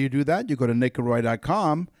 How do you do that? You go to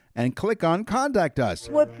nickandroy.com and click on Contact Us.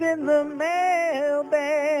 What's in the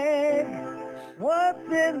mailbag?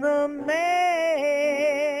 What's in the mail?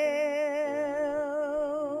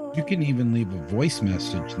 You can even leave a voice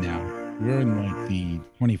message now. We're in like the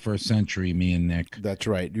 21st century, me and Nick. That's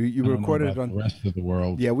right. You I don't know recorded it about on the rest of the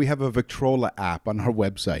world. Yeah, we have a Victrola app on our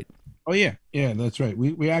website. Oh yeah, that's right.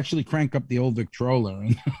 We actually crank up the old Victrola.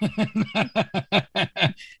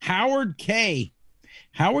 Howard K.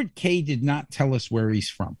 did not tell us where he's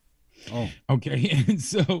from. Oh, okay. And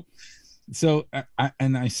so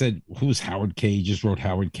I said, who's Howard K? He just wrote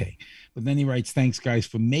Howard K. But then he writes, thanks guys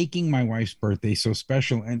for making my wife's birthday so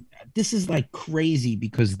special. And this is like crazy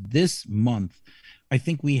because this month, I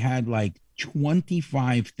think we had like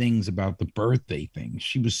 25 things about the birthday thing.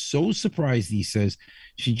 She was so surprised, he says.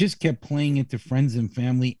 She just kept playing it to friends and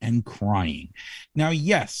family and crying. Now,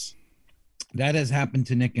 yes, that has happened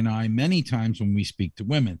to Nick and I many times when we speak to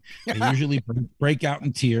women. They usually break out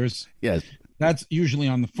in tears. yes. That's usually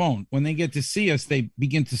on the phone. When they get to see us, they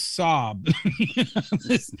begin to sob.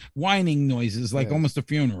 This whining noises, like almost a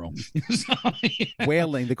funeral.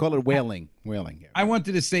 Wailing. They call it wailing. Wailing. Yeah. I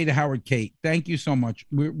wanted to say to Howard Kate, thank you so much.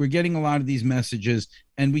 We're getting a lot of these messages,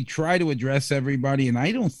 and we try to address everybody. And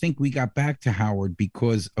I don't think we got back to Howard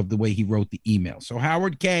because of the way he wrote the email. So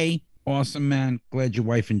Howard K., awesome, man. Glad your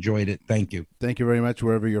wife enjoyed it. Thank you. Thank you very much,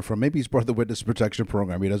 wherever you're from. Maybe he's part of the Witness Protection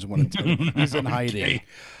Program. He doesn't want to tell you. He's in hiding. Okay.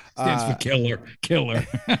 Stands for killer.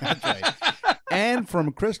 That's right. And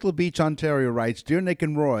from Crystal Beach, Ontario writes, Dear Nick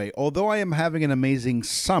and Roy, although I am having an amazing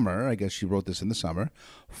summer, I guess she wrote this in the summer,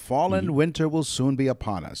 fall and winter will soon be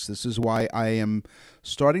upon us. This is why I am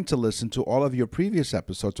starting to listen to all of your previous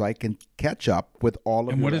episodes so I can catch up with all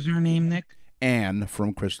of And what is her name, Nick? Anne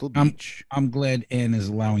from Crystal Beach. I'm glad Anne is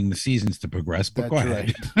allowing the seasons to progress, but That's go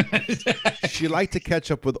ahead. right. She'd like to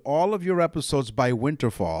catch up with all of your episodes by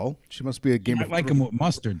winterfall. She must be a Game I of like them with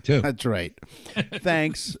mustard, too. That's right.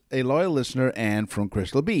 Thanks, a loyal listener, Anne from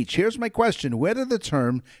Crystal Beach. Here's my question. Where did the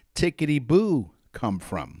term tickety-boo come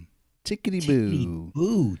from? Tickety-boo.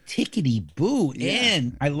 Boo, tickety boo. Yeah.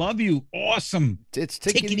 Anne, I love you. Awesome. It's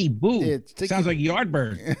Tickety boo. It's Sounds like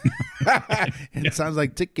Yardbird. It sounds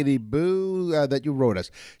like tickety-boo that you wrote us.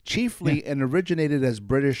 Chiefly and originated as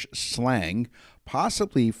British slang,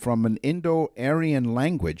 possibly from an Indo-Aryan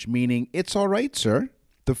language, meaning it's all right, sir.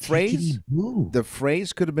 The phrase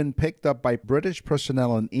could have been picked up by British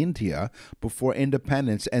personnel in India before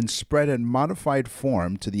independence and spread in modified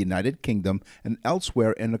form to the United Kingdom and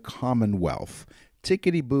elsewhere in the Commonwealth.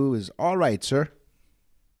 Tickety-boo is all right, sir.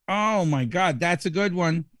 Oh, my God. That's a good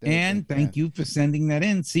one. And thank you for sending that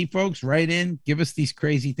in. See, folks, write in. Give us these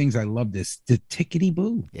crazy things. I love this. The tickety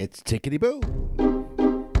boo. It's tickety-boo.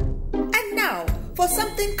 And now for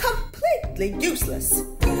something completely useless.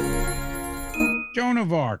 Joan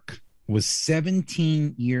of Arc was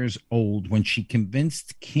 17 years old when she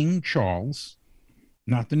convinced King Charles,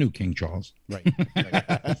 not the new King Charles, Right.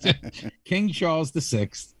 King Charles VI,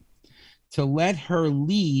 to let her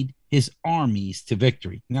lead his armies to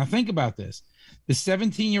victory. Now, think about this. The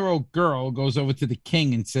 17-year-old girl goes over to the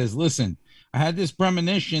king and says, listen, I had this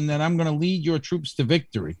premonition that I'm going to lead your troops to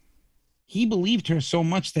victory. He believed her so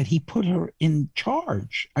much that he put her in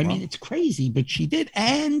charge. I mean, it's crazy, but she did,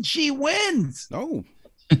 and she wins. Oh.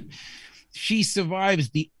 She survives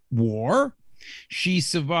the war. She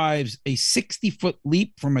survives a 60-foot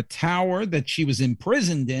leap from a tower that she was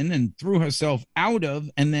imprisoned in and threw herself out of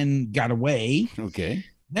and then got away. Okay.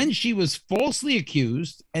 Then she was falsely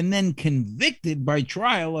accused and then convicted by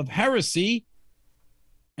trial of heresy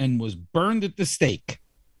and was burned at the stake.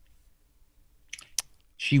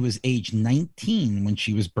 She was age 19 when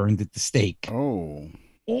she was burned at the stake. Oh.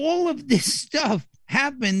 All of this stuff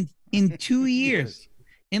happened in 2 years.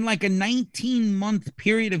 In like a 19-month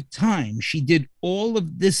period of time, she did all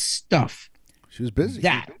of this stuff. She was busy.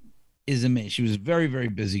 That is amazing. She was a very, very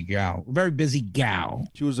busy gal. Very busy gal.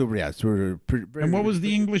 She was over, yeah. And what was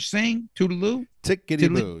the English saying? Toodaloo?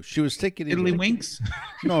 Tickety-boo. She was tickety-boo. Tiddlywinks?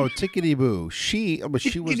 No, tickety-boo. She was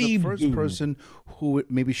the first person who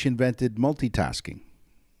maybe she invented multitasking.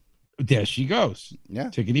 There she goes. Yeah.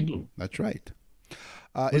 Tickety-boo. That's right.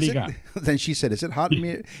 What do you got? Then she said, is it hot in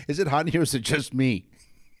here? Is it hot in here or is it just me?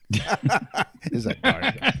 Is that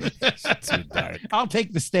dark? It's too dark. I'll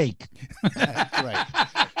take the steak. That's right.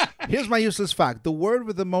 Here's my useless fact. The word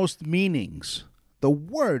with the most meanings,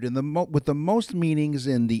 with the most meanings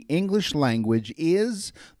in the English language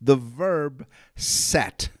is the verb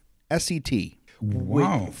set, S-E-T.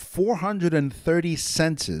 Wow. With 430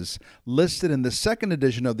 senses listed in the second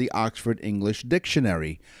edition of the Oxford English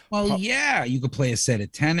Dictionary. Well, yeah, you could play a set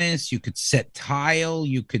of tennis. You could set tile.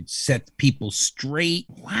 You could set people straight.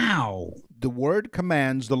 Wow. The word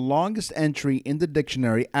commands the longest entry in the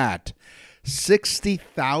dictionary at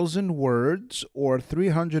 60,000 words or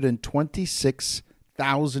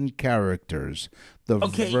 326,000 characters. The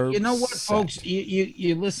Okay, verb you know what, set. folks?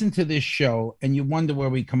 You listen to this show and you wonder where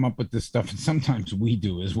we come up with this stuff, and sometimes we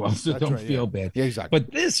do as well. So That's don't right, feel yeah. bad. Yeah, exactly. But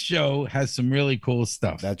this show has some really cool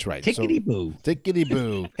stuff. That's right. Tickety boo. Tickety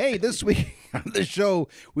boo. Hey, this week on the show,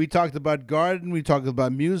 we talked about garden, we talked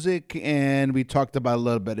about music, and we talked about a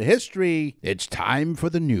little bit of history. It's time for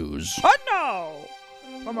the news. And now,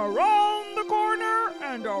 from around the corner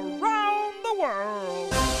and around the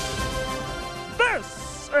world, this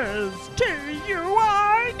is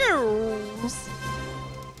TUI News.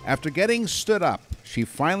 After getting stood up, she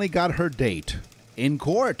finally got her date in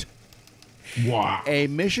court. Wow. A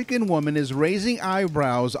Michigan woman is raising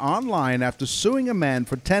eyebrows online after suing a man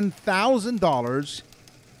for $10,000,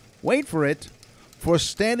 wait for it, for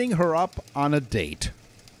standing her up on a date.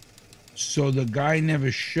 So the guy never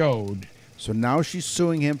showed. So now she's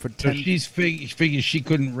suing him for So she's figures she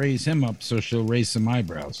couldn't raise him up, so she'll raise some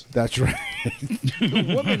eyebrows. That's right.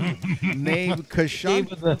 The woman named Gave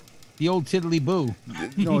Kashant. her the old tiddly boo.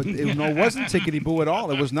 No, it wasn't tickety boo at all.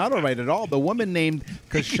 It was not all right at all. The woman named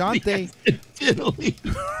Kashante. Tiddly.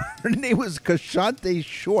 Her name was Kashante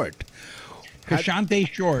Short. Kashante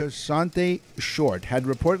Short. Kashante Short had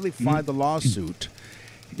reportedly filed the lawsuit.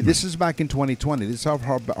 This is back in 2020. This is how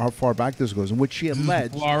far back this goes, in which she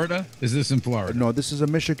alleged. Florida? Is this in Florida? No, this is a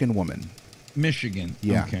Michigan woman. Michigan.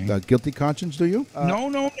 Yeah. Okay. The guilty conscience, do you?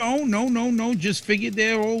 No. Just figured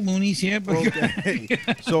they're old loonies here. But Okay.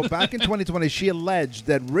 So back in 2020, she alleged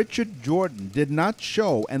that Richard Jordan did not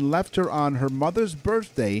show and left her on her mother's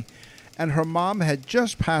birthday, and her mom had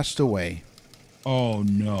just passed away. Oh,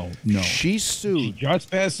 no. She She sued. just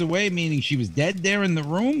passed away, meaning she was dead there in the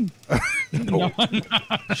room? No.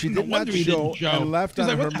 She did not wonder he show, didn't show. and left He's on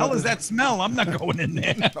like, her what the hell is mother's- that smell? I'm not going in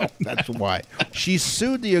there. No, that's why. She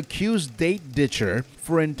sued the accused date ditcher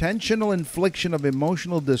for intentional infliction of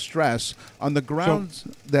emotional distress on the grounds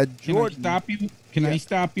that Can Jordan. I stop you? Can I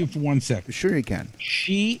stop you for 1 second? Sure, you can.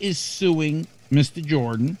 She is suing Mr.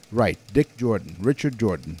 Jordan. Right, Dick Jordan, Richard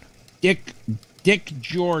Jordan. Dick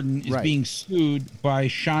Jordan is Right. being sued by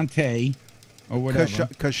Shantae or whatever.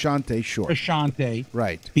 Kashante Short. Kashante.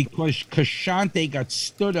 Right. Because Kashante got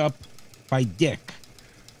stood up by Dick.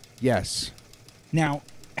 Yes. Now,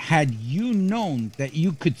 had you known that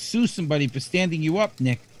you could sue somebody for standing you up,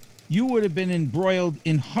 Nick, you would have been embroiled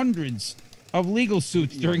in hundreds of legal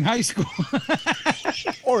suits during high school.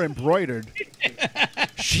 Or embroidered.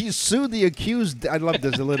 She sued the accused. I love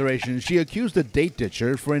this alliteration. She accused the date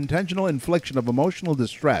ditcher for intentional infliction of emotional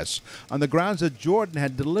distress on the grounds that Jordan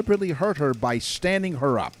had deliberately hurt her by standing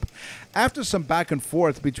her up. After some back and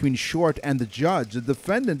forth between Short and the judge, the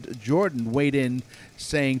defendant, Jordan, weighed in,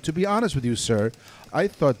 saying, "To be honest with you, sir, I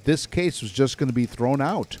thought this case was just going to be thrown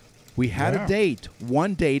out. We had Yeah. a date,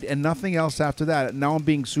 one date, and nothing else after that. Now I'm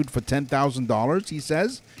being sued for $10,000, he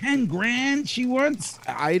says. 10 grand she wants?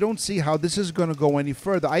 I don't see how this is going to go any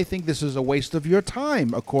further. I think this is a waste of your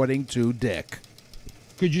time, according to Dick.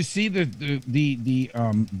 Could you see the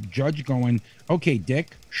judge going, okay,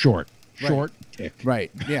 Dick, short, Dick. Right,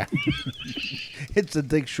 yeah. It's a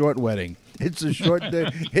Dick Short wedding. It's a short Dick.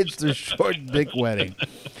 It's the short Dick wedding.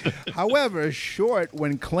 However, Short,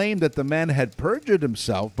 when claimed that the man had perjured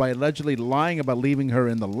himself by allegedly lying about leaving her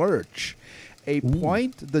in the lurch, a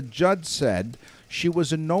point the judge said she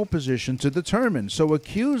was in no position to determine. So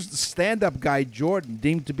accused stand-up guy Jordan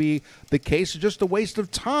deemed to be the case just a waste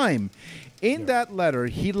of time. In that letter,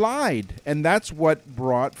 he lied, and that's what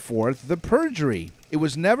brought forth the perjury. It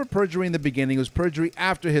was never perjury in the beginning. It was perjury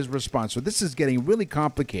after his response. So this is getting really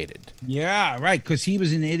complicated. Yeah, right, because he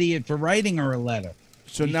was an idiot for writing her a letter.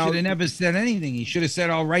 So He now, should have never said anything. He should have said,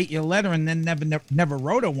 "I'll write you a letter," and then never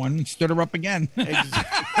wrote her one and stood her up again.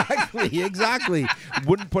 exactly.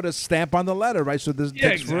 Wouldn't put a stamp on the letter, right? So this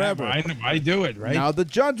takes forever. I do it, right? Now, the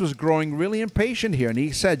judge was growing really impatient here, and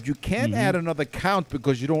he said, you can't add another count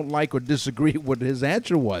because you don't like or disagree with what his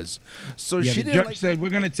answer was. So Yeah, she the didn't judge said, "We're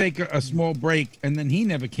going to take a small break," and then he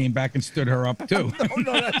never came back and stood her up too.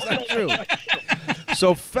 No, that's not true.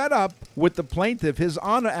 So fed up with the plaintiff, His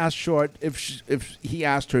Honor asked Short if he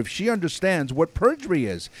asked her if she understands what perjury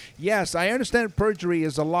is. Yes, I understand perjury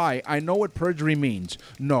is a lie. I know what perjury means.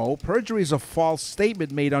 No, perjury is a false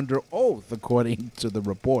statement made under oath, according to the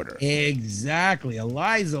reporter. Exactly. A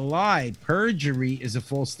lie's a lie. Perjury is a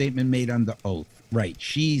false statement made under oath. Right.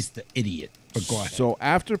 She's the idiot. But go ahead. So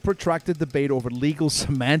after protracted debate over legal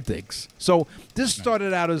semantics, so this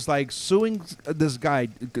started out as like suing this guy,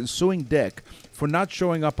 suing Dick for not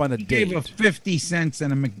showing up on a He date. gave her 50 cents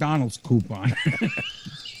and a McDonald's coupon.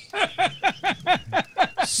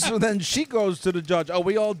 So then she goes to the judge. Are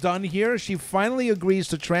we all done here? She finally agrees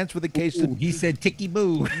to transfer the case to... He said ticky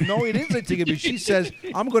boo. No, it isn't ticky boo. She says,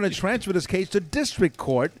 I'm going to transfer this case to district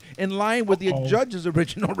court in line with the judge's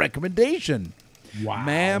original recommendation. Wow.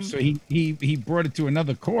 Ma'am. So he brought it to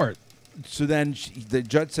another court. So then the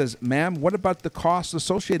judge says, ma'am, what about the costs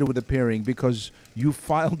associated with appearing because you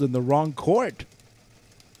filed in the wrong court?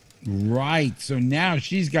 Right. So now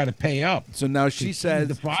she's got to pay up. So now she says,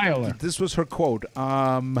 the filer. This was her quote.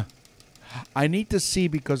 I need to see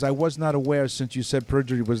because I was not aware, since you said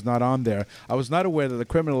perjury was not on there, I was not aware that the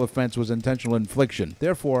criminal offense was intentional infliction.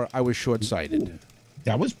 Therefore, I was short-sighted.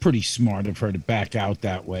 That was pretty smart of her to back out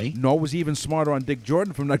that way. No, it was even smarter on Dick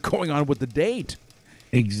Jordan from not going on with the date.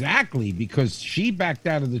 Exactly, because she backed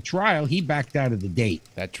out of the trial, he backed out of the date.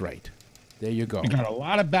 That's right. There you go. We got a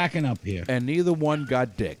lot of backing up here. And neither one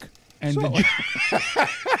got Dick. And the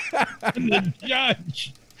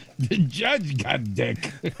judge got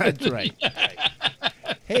Dick. That's right.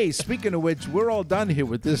 Hey, speaking of which, we're all done here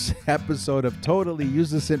with this episode of Totally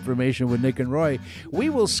Useless Information with Nick and Roy. We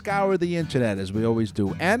will scour the internet, as we always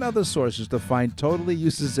do, and other sources to find totally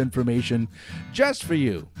useless information just for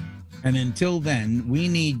you. And until then, we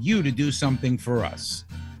need you to do something for us.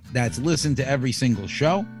 That's listen to every single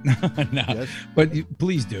show. No, yes. But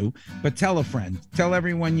please do. But tell a friend. Tell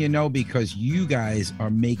everyone you know, because you guys are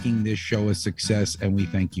making this show a success, and we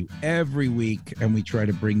thank you every week, and we try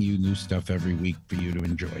to bring you new stuff every week for you to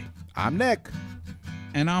enjoy. I'm Nick.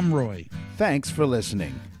 And I'm Roy. Thanks for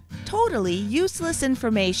listening. Totally Useless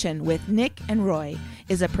Information with Nick and Roy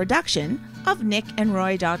is a production of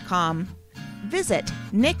nickandroy.com. Visit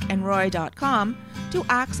nickandroy.com to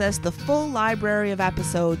access the full library of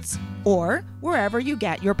episodes or wherever you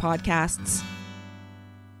get your podcasts.